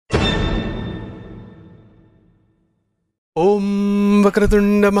Om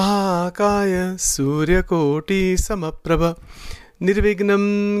Vakratunda Mahakaya Suryakoti Samaprabha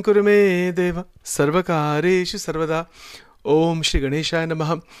Nirvignam Kurume Deva Sarvakareshu Sarvada. Om Shri Ganeshaya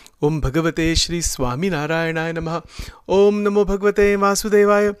Namaha. Om Bhagavate Shri Swami Narayanaya Namaha. Om Namo Bhagavate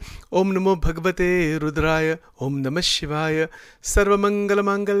Vasudevaya. Om Namo Bhagavate Rudraya. Om Namah Shivaya. Sarvamangala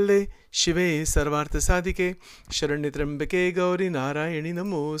Mangalle Shive Sarvartha Sadike Sharanyatrambake Gauri Narayani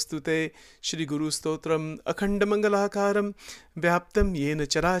Namostute. Shri Guru Stotram Akhanda Mangalakaram Vyaptam Yena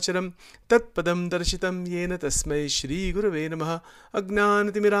Characharam Tatpadam Darshitam Yena Tasmai Shri Gurave Namaha.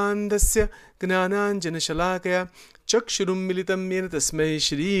 Agnanatimirandasya Gnananjana Shalakaya Chakshurum Militam Yena Tasmai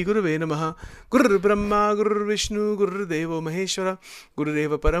Shri Gurave Namaha. Gurur Brahma Gurur Vishnu Gurur Devo Maheshwara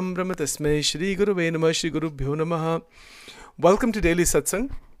Gurudeva Param Brahma Tasmai Shri Gurave Namaha. Shri Gurubhyo Namaha. Welcome to Daily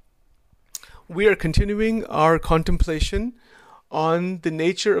Satsang. We are continuing our contemplation on the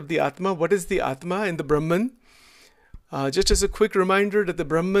nature of the Atma. What is the Atma and the Brahman? Just as a quick reminder that the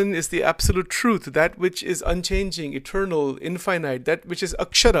Brahman is the absolute truth, that which is unchanging, eternal, infinite, that which is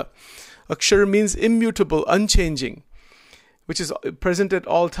Akshara. Akshara means immutable, unchanging, which is present at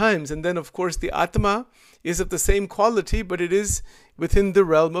all times. And then, of course, the Atma is of the same quality, but it is within the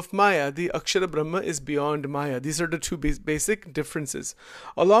realm of Maya. The Akshara Brahma is beyond Maya. These are the two basic differences.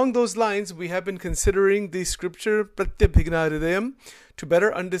 Along those lines, we have been considering the scripture Pratyabhigna Hridayam to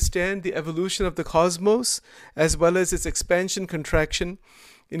better understand the evolution of the cosmos as well as its expansion, contraction.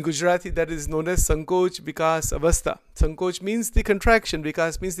 In Gujarati, that is known as Sankoch, Vikas, Avastha. Sankoch means the contraction,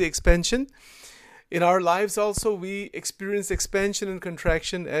 Vikas means the expansion. In our lives also, we experience expansion and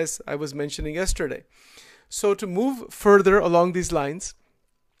contraction, as I was mentioning yesterday. So to move further along these lines,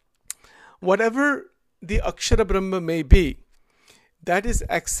 whatever the Akshara Brahma may be, that is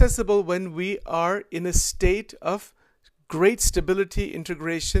accessible when we are in a state of great stability,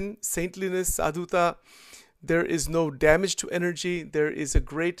 integration, saintliness, sadhuta. There is no damage to energy. There is a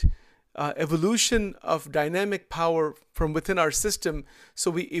great evolution of dynamic power from within our system. So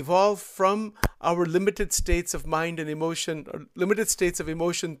we evolve from our limited states of mind and emotion, or limited states of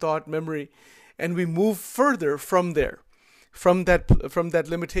emotion, thought, memory, and we move further from there, from that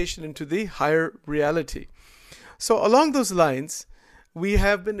limitation into the higher reality. So along those lines, we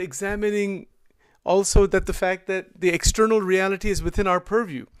have been examining also that the fact that the external reality is within our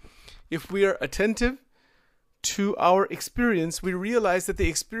purview. If we are attentive to our experience, we realize that the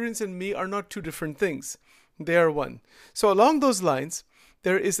experience and me are not two different things. They are one. So along those lines,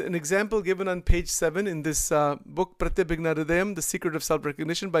 there is an example given on page 7 in this book, Pratyabhigna Hridayam, The Secret of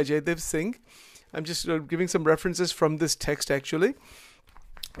Self-Recognition by Jaydev Singh. I'm just giving some references from this text actually,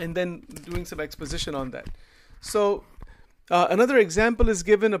 and then doing some exposition on that. So another example is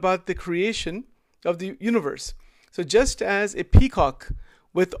given about the creation of the universe. So just as a peacock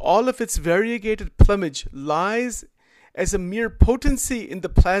with all of its variegated plumage lies as a mere potency in the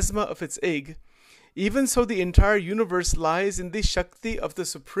plasma of its egg, even so the entire universe lies in the Shakti of the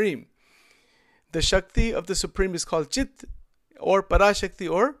Supreme. The Shakti of the Supreme is called Chit or Parashakti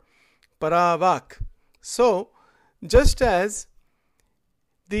or Paravak. So, just as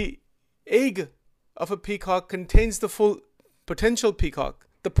the egg of a peacock contains the full potential peacock,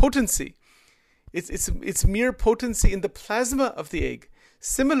 the potency, it's mere potency in the plasma of the egg.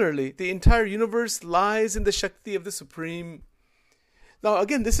 Similarly, the entire universe lies in the Shakti of the Supreme. Now,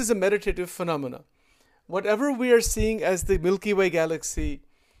 again, this is a meditative phenomena. Whatever we are seeing as the Milky Way galaxy,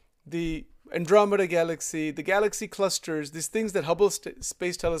 the Andromeda galaxy, the galaxy clusters, these things that Hubble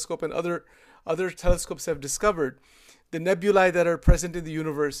Space Telescope and other telescopes have discovered, the nebulae that are present in the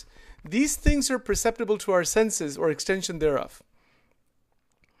universe, these things are perceptible to our senses or extension thereof.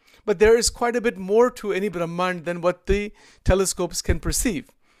 But there is quite a bit more to any Brahmand than what the telescopes can perceive.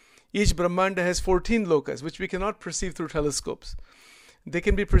 Each Brahmanda has 14 lokas, which we cannot perceive through telescopes. They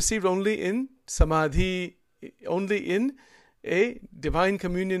can be perceived only in samadhi, only in a divine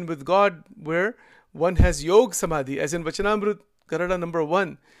communion with God, where one has yog samadhi. As in Vachanamrut Garada number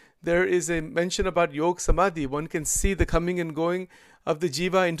 1, there is a mention about yog samadhi. One can see the coming and going of the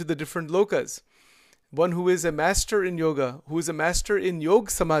jiva into the different lokas. One who is a master in yoga, who is a master in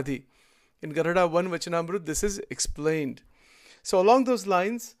yog samadhi. In Garada 1 Vachanamrut, this is explained. So along those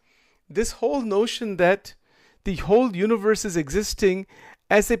lines, this whole notion that the whole universe is existing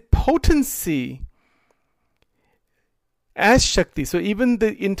as a potency, as Shakti. So even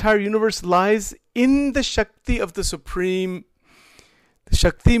the entire universe lies in the Shakti of the Supreme. The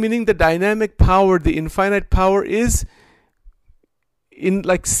Shakti meaning the dynamic power, the infinite power is in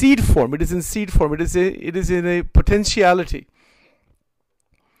like seed form. It is in seed form. It is in a potentiality.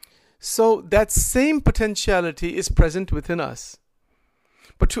 So that same potentiality is present within us.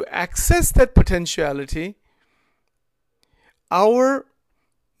 But to access that potentiality, our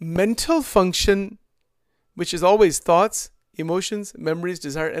mental function, which is always thoughts, emotions, memories,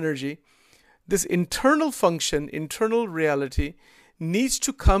 desire, energy, this internal function, internal reality, needs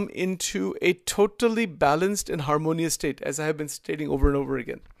to come into a totally balanced and harmonious state, as I have been stating over and over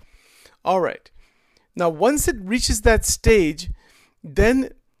again. All right. Now, once it reaches that stage,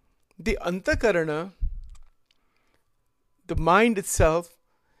 then the antakarana, the mind itself,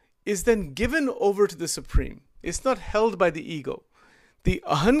 is then given over to the Supreme. It's not held by the ego. The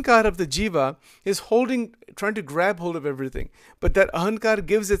ahankar of the jiva is trying to grab hold of everything, but that ahankar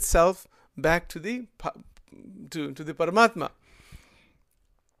gives itself back to the Paramatma.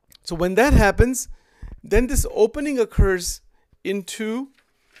 So when that happens, then this opening occurs into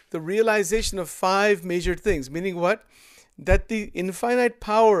the realization of 5 major things, meaning what? That the infinite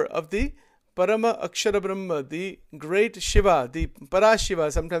power of the Parama Akshara Brahma, the great Shiva, the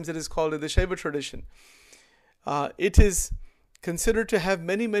Parashiva, sometimes it is called in the Shaiva tradition, it is considered to have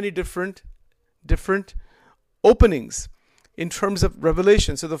many, many different openings in terms of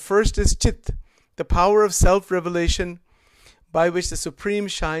revelation. So the first is Chit, the power of self-revelation by which the Supreme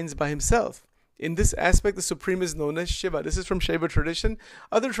shines by himself. In this aspect, the Supreme is known as Shiva. This is from Shaiva tradition.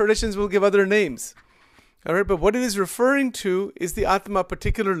 Other traditions will give other names. All right, but what it is referring to is the Atma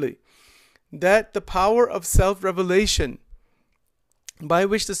particularly, that the power of self-revelation by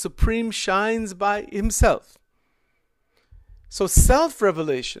which the Supreme shines by himself. So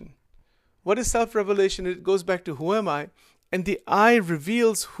self-revelation, what is self-revelation? It goes back to who am I? And the I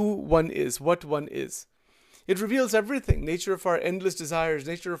reveals who one is, what one is. It reveals everything, nature of our endless desires,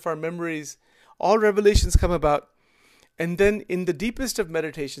 nature of our memories. All revelations come about. And then in the deepest of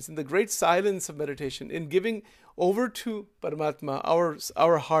meditations, in the great silence of meditation, in giving over to Paramatma,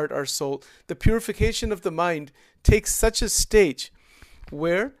 our heart, our soul, the purification of the mind takes such a stage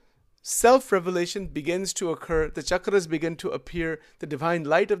where self-revelation begins to occur, the chakras begin to appear, the divine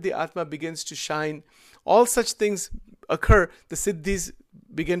light of the Atma begins to shine. All such things occur, the siddhis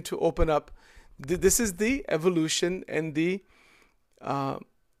begin to open up. This is the evolution and the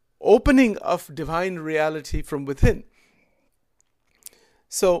opening of divine reality from within.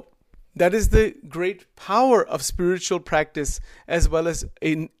 So that is the great power of spiritual practice, as well as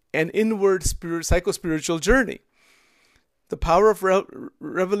an inward psycho-spiritual journey. The power of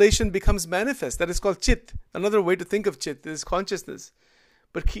revelation becomes manifest. That is called Chit. Another way to think of Chit is consciousness.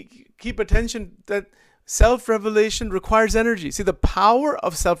 But keep attention that self-revelation requires energy. See, the power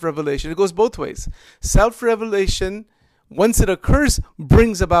of self-revelation, it goes both ways. Self-revelation, once it occurs,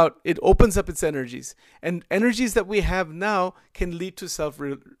 brings about, it opens up its energies. And energies that we have now can lead to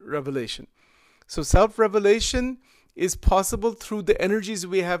self-revelation. So self-revelation is possible through the energies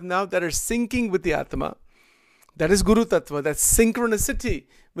we have now that are syncing with the Atma. That is Guru Tattva. That synchronicity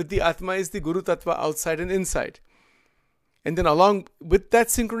with the Atma is the Guru Tattva outside and inside. And then along with that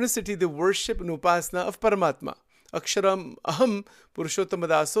synchronicity, the worship and upasana of Paramatma. Aksharam aham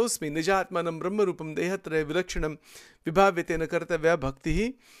purushottamadaasosmi nijatmanam brahmarupam dehatraya vilakshanam vibhavyatena kartavya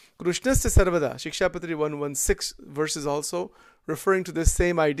bhaktihi krishnasya sarvada. Shikshapatri 116 verses also referring to this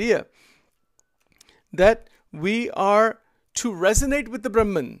same idea, that we are to resonate with the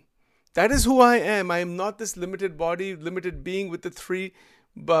Brahman. That is who I am. I am not this limited body, limited being with the 3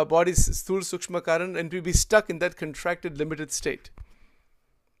 bodies, Sthul, Sukshma, Karan, and to be stuck in that contracted, limited state.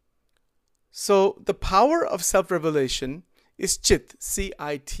 So the power of self-revelation is Chit,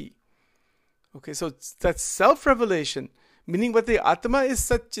 C-I-T. Okay, so that's self-revelation, meaning what the Atma is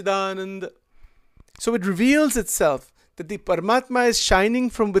Satchidanand. So it reveals itself that the Paramatma is shining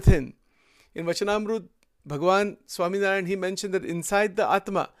from within. In Vachanamrut, Bhagavan Swaminarayan, he mentioned that inside the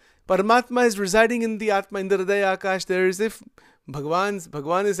Atma, Paramatma is residing in the Atma, in the Hridaya Akash. There is if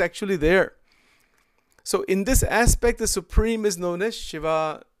Bhagavan is actually there. So in this aspect, the Supreme is known as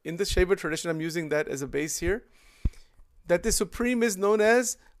Shiva. In the Shaiva tradition, I'm using that as a base here. That the Supreme is known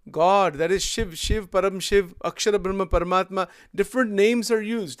as God. That is Shiv, Param Shiv, Akshara Brahma, Paramatma. Different names are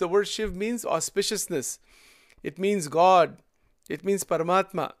used. The word Shiv means auspiciousness. It means God. It means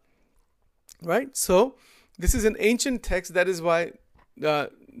Paramatma. Right? So this is an ancient text. That is why the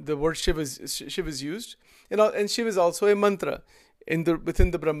word Shiv is used. And Shiv is also a mantra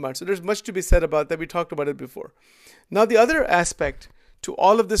within the Brahman. So there's much to be said about that. We talked about it before. Now the other aspect to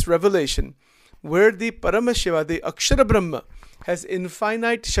all of this revelation, where the Paramashiva, the Akshara Brahma, has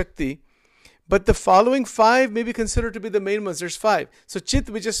infinite Shakti, but the following 5 may be considered to be the main ones. There's 5. So Chit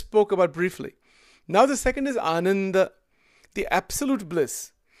we just spoke about briefly. Now the second is Ananda, the absolute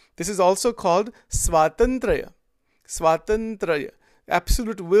bliss. This is also called Svatantraya. Svatantraya,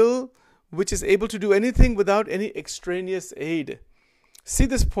 absolute will, which is able to do anything without any extraneous aid. See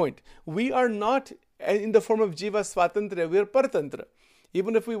this point. We are not in the form of Jiva Swatantra, we are Paratantra.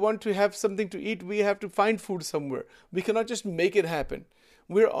 Even if we want to have something to eat, we have to find food somewhere. We cannot just make it happen.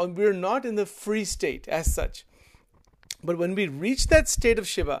 We're not in the free state as such. But when we reach that state of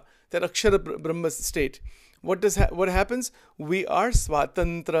Shiva, that Akshara Brahma state, what happens? We are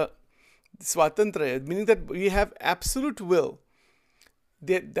Swatantra. Swatantra, meaning that we have absolute will.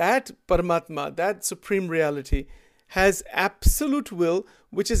 That Paramatma, that Supreme Reality, has absolute will,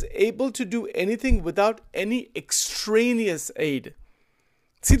 which is able to do anything without any extraneous aid.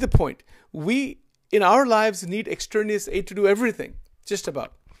 See the point? We, in our lives, need extraneous aid to do everything, just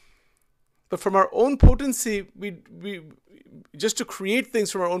about. But from our own potency, we just to create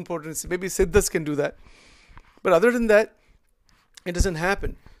things from our own potency, maybe Siddhas can do that. But other than that, it doesn't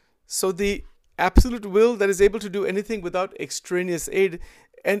happen. So the absolute will that is able to do anything without extraneous aid,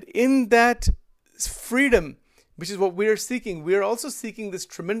 and in that freedom, which is what we are seeking, we are also seeking this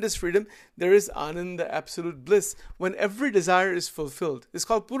tremendous freedom. There is Ananda, absolute bliss, when every desire is fulfilled. It's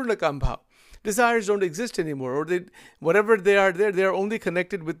called Purnakambha. Desires don't exist anymore, or whatever they are there, they are only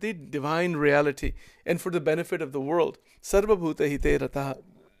connected with the divine reality and for the benefit of the world. Sarva bhuta hite rataha.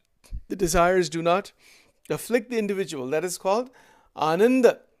 The desires do not afflict the individual. That is called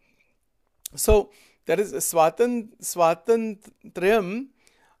Ananda. So that is Swatantrayam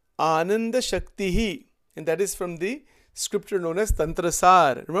Ananda Shaktihi, and that is from the scripture known as Tantra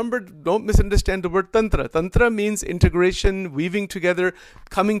Sar. Remember, don't misunderstand the word Tantra. Tantra means integration, weaving together,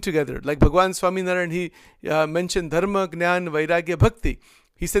 coming together. Like Bhagwan Swaminarayan, he mentioned Dharma, Gnan, Vairagya, Bhakti.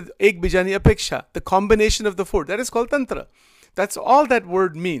 He said Ek Bijani Apeksha, the combination of the four. That is called Tantra. That's all that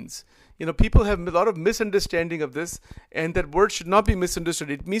word means. People have a lot of misunderstanding of this, and that word should not be misunderstood.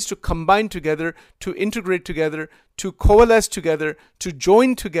 It means to combine together, to integrate together, to coalesce together, to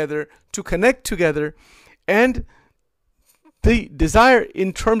join together, to connect together. And the desire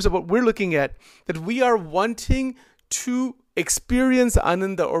in terms of what we're looking at, that we are wanting to experience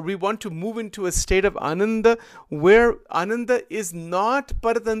Ananda, or we want to move into a state of Ananda where Ananda is not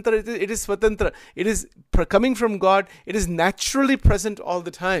Paratantra, it is Swatantra. It is coming from God. It is naturally present all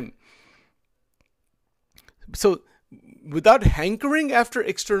the time. So, without hankering after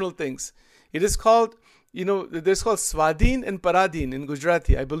external things, it is called, there's called Swadhin and Paradhin in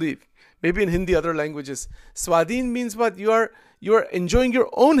Gujarati, I believe. Maybe in Hindi, other languages. Swadhin means what? You are enjoying your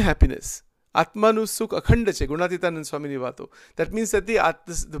own happiness. Atma nu sukh akhandache, Gunatitanand Swamini Vato. That means that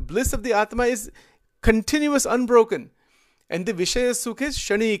the bliss of the Atma is continuous, unbroken. And the Vishaya sukh is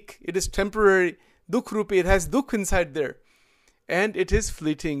shanik. It is temporary, dukh rupi. It has dukh inside there. And it is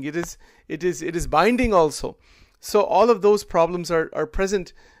fleeting. It is binding also. So all of those problems are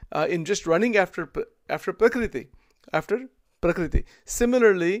present in just running after Prakriti.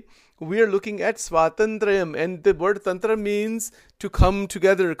 Similarly, we are looking at Swatantrayam, and the word Tantra means to come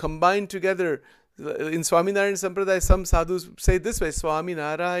together, combine together. In Swaminarayan Sampradaya, some sadhus say this way: Swami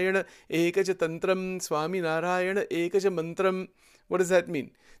Narayana Ekaja Tantram, Swami Narayana Ekaja Mantram. What does that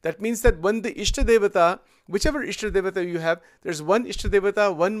mean? That means that when the Ishta Devata, whichever Ishta Devata you have, there's one Ishta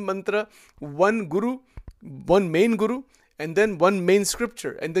Devata, one mantra, one guru, one main guru, and then one main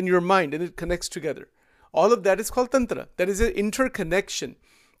scripture, and then your mind, and it connects together. All of that is called Tantra. That is an interconnection.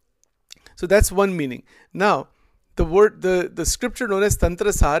 So that's one meaning. Now, the scripture known as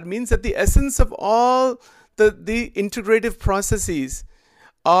Tantra Sar means that the essence of all the integrative processes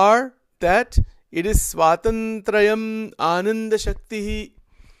are that it is Swatantrayam Ananda Shaktihi.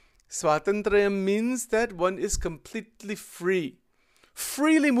 Swatantrayam means that one is completely free.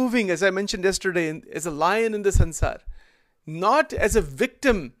 Freely moving, as I mentioned yesterday, as a lion in the sansar. Not as a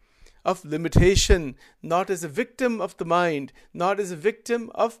victim of limitation, not as a victim of the mind, not as a victim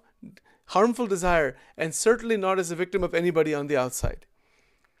of harmful desire, and certainly not as a victim of anybody on the outside.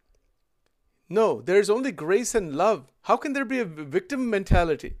 No, there is only grace and love. How can there be a victim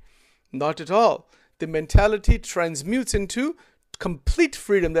mentality? Not at all. The mentality transmutes into complete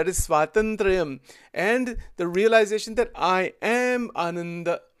freedom, that is Swatantrayam, and the realization that I am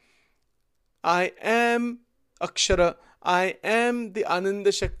Ananda, I am Akshara, I am the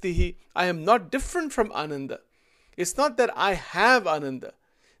Ananda Shaktihi. I am not different from Ananda. It's not that I have Ananda.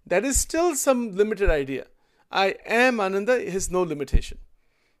 That is still some limited idea. I am Ananda is no limitation.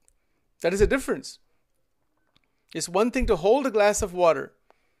 That is a difference. It's one thing to hold a glass of water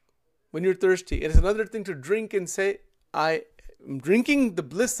when you're thirsty. It is another thing to drink and say, I am drinking the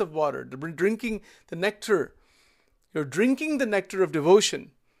bliss of water, drinking the nectar. You're drinking the nectar of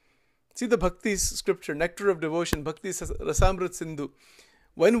devotion. See the Bhakti scripture, nectar of devotion, Bhakti Rasamrit Sindhu.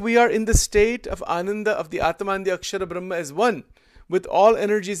 When we are in the state of Ananda, of the Atma and the Akshara Brahma as one, with all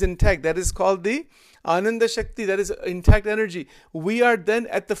energies intact. That is called the Ananda Shakti, that is intact energy. We are then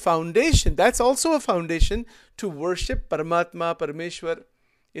at the foundation. That's also a foundation to worship Paramatma, Parameshwar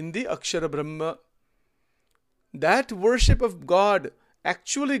in the Akshara Brahma. That worship of God,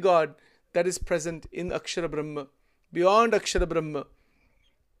 actually God, that is present in Akshara Brahma, beyond Akshara Brahma,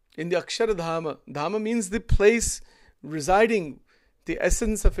 in the Akshara Dhama. Dhama means the place residing, the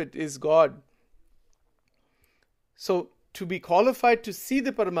essence of it is God. So to be qualified to see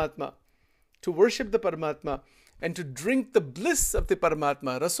the Paramatma, to worship the Paramatma, and to drink the bliss of the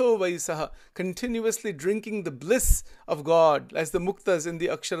Paramatma, Raso Vaisaha, continuously drinking the bliss of God, as the Muktas in the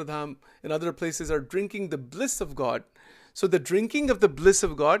Aksharadham and other places are drinking the bliss of God. So the drinking of the bliss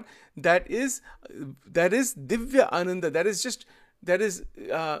of God, that is Divya Ananda, that is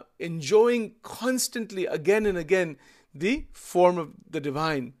enjoying constantly again and again the form of the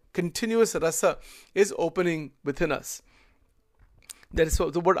divine. Continuous rasa is opening within us. That is, so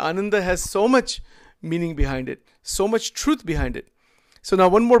the word Ananda has so much meaning behind it, so much truth behind it. So now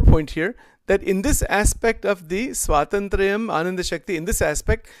one more point here, that in this aspect of the Swatantrayam, Ananda Shakti, in this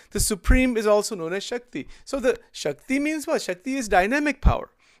aspect, the Supreme is also known as Shakti. So the Shakti means what? Shakti is dynamic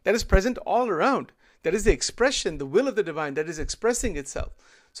power that is present all around. That is the expression, the will of the divine that is expressing itself.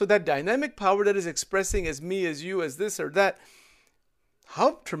 So that dynamic power that is expressing as me, as you, as this or that,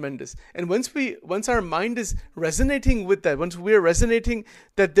 how tremendous. And once our mind is resonating with that, once we are resonating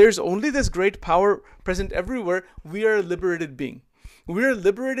that there's only this great power present everywhere, we are a liberated being. We are a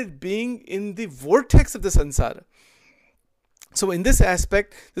liberated being in the vortex of the samsara. So in this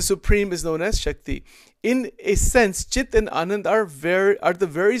aspect, the Supreme is known as Shakti. In a sense, Chit and Anand are the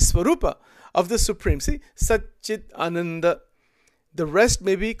very Swarupa of the Supreme. See, Sat Chit Ananda. The rest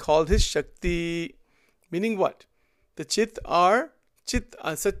may be called his Shakti. Meaning what? The Chit are Chit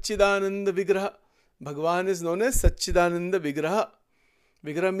Satchidananda Vigraha. Bhagavan is known as Satchidananda Vigraha.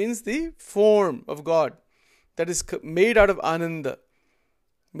 Vigraha means the form of God that is made out of Ananda,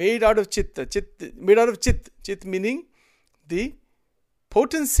 made out of Chitta, made out of Chit. Chit meaning the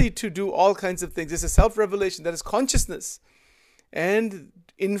potency to do all kinds of things. It's a self-revelation, that is consciousness and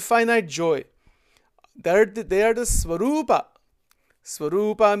infinite joy. They are the Swarupa.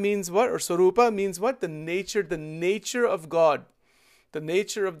 Swarupa means what? Or Swarupa means what? The nature of God. The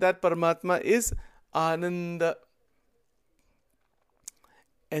nature of that Paramatma is Ananda.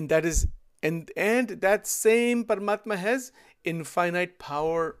 And that is and that same Paramatma has infinite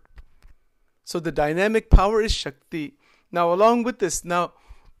power. So the dynamic power is Shakti. Now along with this,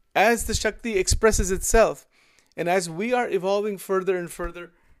 as the Shakti expresses itself, and as we are evolving further and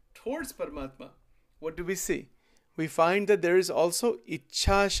further towards Paramatma, what do we see? We find that there is also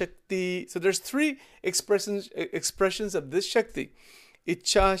Ichha Shakti. So there's three expressions of this Shakti.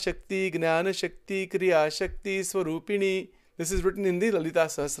 Ichha Shakti, Gnana Shakti, Kriya Shakti, Swarupini. This is written in the Lalita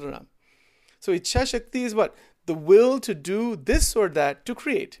Sahasranam. So Ichha Shakti is what? The will to do this or that, to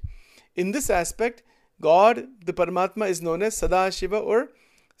create. In this aspect, God, the Paramatma, is known as Sadashiva or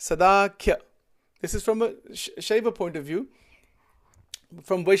Sadakya. This is from a Shaiva point of view.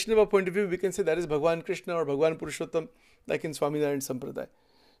 From Vaishnava point of view, we can say that is Bhagwan Krishna or Bhagwan Purushottam, like in Swaminarayan Sampradaya.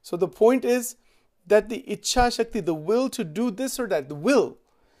 So the point is that the Ichha Shakti, the will to do this or that, the will.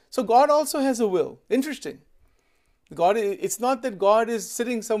 So God also has a will. Interesting. It's not that God is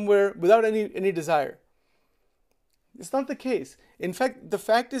sitting somewhere without any desire. It's not the case. In fact, the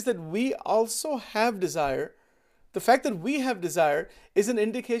fact is that we also have desire. The fact that we have desire is an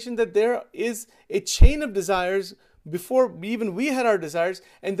indication that there is a chain of desires before even we had our desires,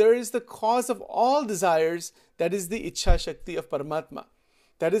 and there is the cause of all desires, that is the Ichha Shakti of Paramatma.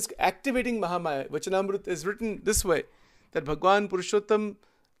 That is activating Mahamaya. Vachanamrut is written this way, that Bhagwan Purushottam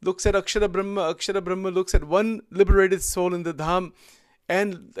looks at Akshara Brahma looks at one liberated soul in the Dham,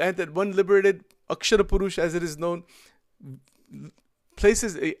 and that one liberated Akshara Purush, as it is known,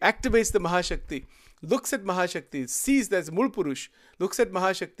 activates the Mahashakti, looks at Mahashakti, sees that as Mul Purush, looks at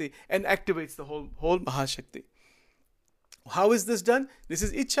Mahashakti and activates the whole Mahashakti. How is this done? This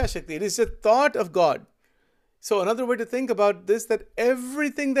is Ichha Shakti. It is a thought of God. So another way to think about this, that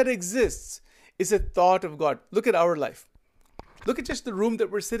everything that exists is a thought of God. Look at our life. Look at just the room that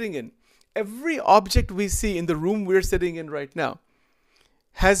we're sitting in. Every object we see in the room we're sitting in right now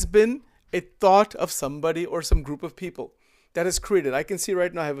has been a thought of somebody or some group of people that is created. I can see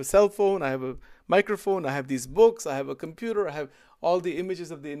right now I have a cell phone, I have a microphone, I have these books, I have a computer, I have all the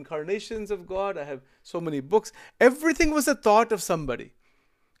images of the incarnations of God, I have so many books. Everything was a thought of somebody.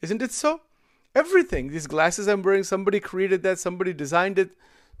 Isn't it so? Everything. These glasses I'm wearing, somebody created that, somebody designed it.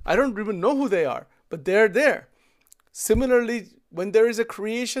 I don't even know who they are, but they're there. Similarly, when there is a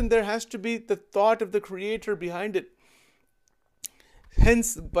creation, there has to be the thought of the creator behind it.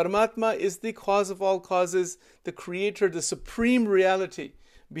 Hence, Paramatma is the cause of all causes, the creator, the supreme reality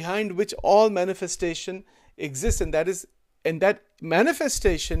behind which all manifestation exists. And that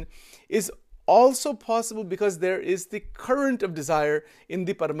manifestation is also possible because there is the current of desire in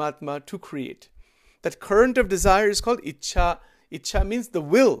the Paramatma to create. That current of desire is called Ichha. Ichha means the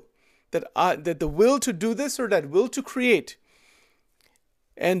will. That the will to do this or that will to create.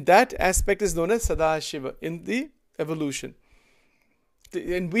 And that aspect is known as Sadashiva in the evolution.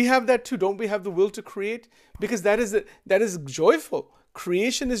 And we have that too. Don't we have the will to create? Because that is joyful.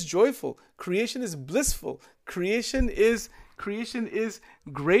 Creation is joyful. Creation is blissful. Creation is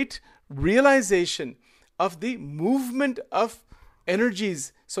great realization of the movement of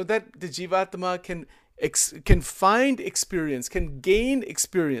energies so that the Jivatma can find experience, can gain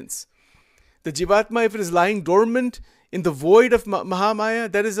experience. The Jivatma, if it is lying dormant in the void of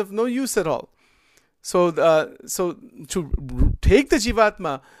Mahamaya, that is of no use at all. So to take the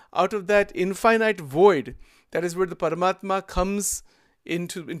Jivatma out of that infinite void, that is where the Paramatma comes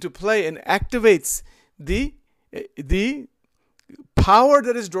into play and activates the power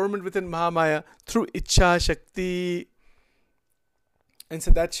that is dormant within Mahamaya through Ichha Shakti. And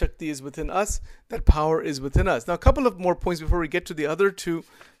so that Shakti is within us, that power is within us. Now, a couple of more points before we get to the other two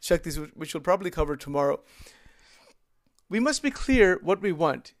Shaktis, which we'll probably cover tomorrow. We must be clear what we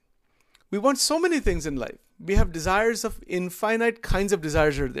want. We want so many things in life. We have desires of infinite kinds of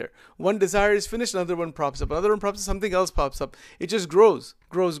desires are there. One desire is finished, another one pops up. Another one pops up, something else pops up. It just grows.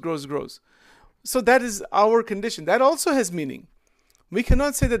 So that is our condition. That also has meaning. We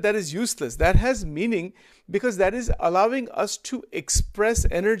cannot say that is useless. That has meaning because that is allowing us to express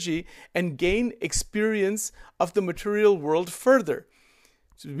energy and gain experience of the material world further.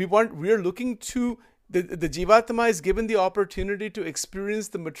 So we are looking to the Jivatma is given the opportunity to experience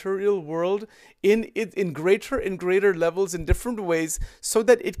the material world in greater levels in different ways so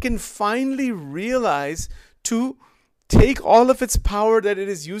that it can finally realize to take all of its power that it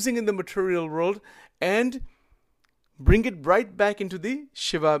is using in the material world and bring it right back into the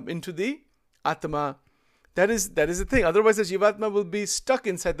Shiva, into the Atma. That is the thing. Otherwise, the Jivatma will be stuck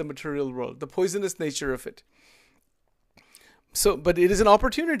inside the material world, the poisonous nature of it. So, but it is an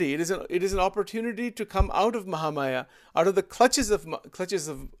opportunity. It is an opportunity to come out of Mahamaya, out of the clutches of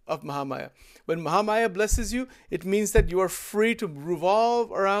Mahamaya. When Mahamaya blesses you, it means that you are free to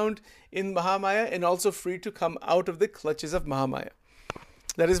revolve around in Mahamaya and also free to come out of the clutches of Mahamaya.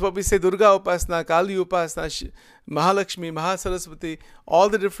 That is what we say, Durga Upasana, Kali Upasana, Mahalakshmi, Mahasaraswati, all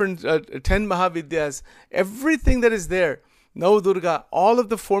the different 10 Mahavidyas, everything that is there, Nau Durga, all of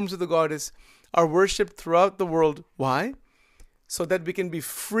the forms of the goddess are worshipped throughout the world. Why? So that we can be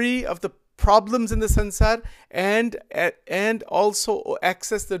free of the problems in the sansar and also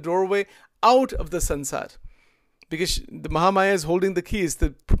access the doorway out of the sansar. Because the Mahamaya is holding the keys.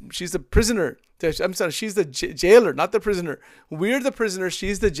 She's the prisoner. I'm sorry, she's the jailer, not the prisoner. We're the prisoner,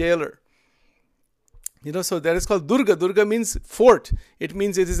 she's the jailer. So that is called Durga. Durga means fort. It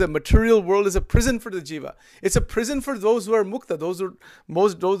means it is a material world, is a prison for the jiva. It's a prison for those who are mukta. Those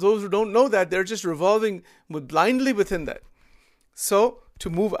who don't know that, they're just revolving blindly within that. So, to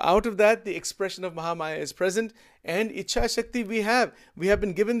move out of that, the expression of Mahamaya is present, and Ichha Shakti we have. We have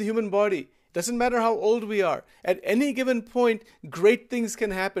been given the human body. Doesn't matter how old we are. At any given point, great things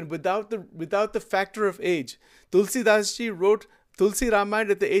can happen without the factor of age. Tulsi Das Ji wrote Tulsi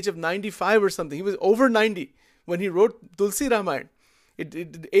Ramayana at the age of 95 or something. He was over 90 when he wrote Tulsi Ramayana.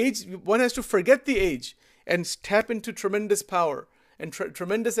 Age, one has to forget the age and tap into tremendous power and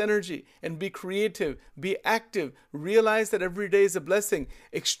tremendous energy and be creative, be active, realize that every day is a blessing.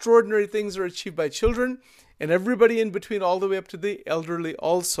 Extraordinary things are achieved by children and everybody in between all the way up to the elderly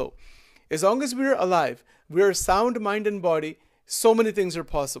also. As long as we are alive, we are sound mind and body, so many things are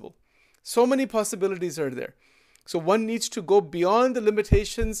possible. So many possibilities are there. So one needs to go beyond the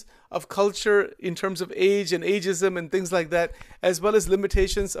limitations of culture in terms of age and ageism and things like that, as well as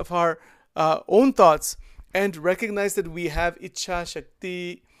limitations of our own thoughts, and recognize that we have Ichha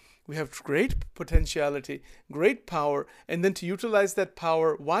Shakti, we have great potentiality, great power, and then to utilize that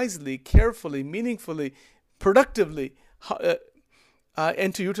power wisely, carefully, meaningfully, productively,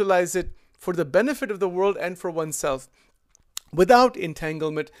 and to utilize it for the benefit of the world and for oneself, without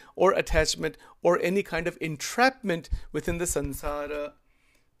entanglement or attachment or any kind of entrapment within the samsara.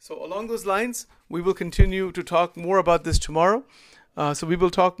 So along those lines, we will continue to talk more about this tomorrow. So we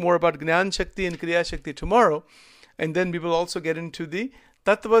will talk more about Gnan Shakti and Kriya Shakti tomorrow. And then we will also get into the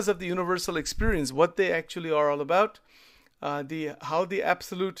tattvas of the universal experience, what they actually are all about, how the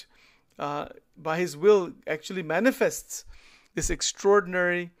Absolute, by His will, actually manifests this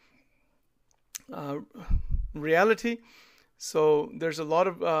extraordinary reality. So there's a lot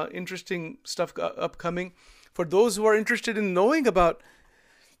of interesting stuff upcoming. For those who are interested in knowing about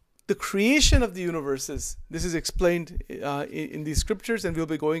the creation of the universes, this is explained in these scriptures, and we'll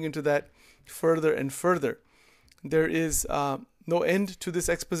be going into that further and further. There is no end to this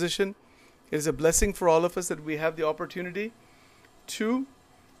exposition. It is a blessing for all of us that we have the opportunity to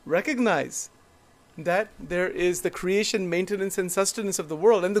recognize that there is the creation, maintenance, and sustenance of the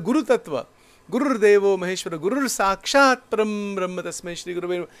world, and the Guru Tattva. Gurur Devo Maheshwara, Gurur Sakshat Param Brahma Tasmai Shri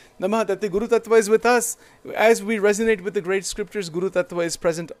Gurave Namah, that the Guru Tattva is with us. As we resonate with the great scriptures, Guru Tattva is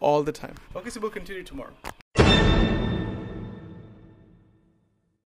present all the time. Okay, so we'll continue tomorrow.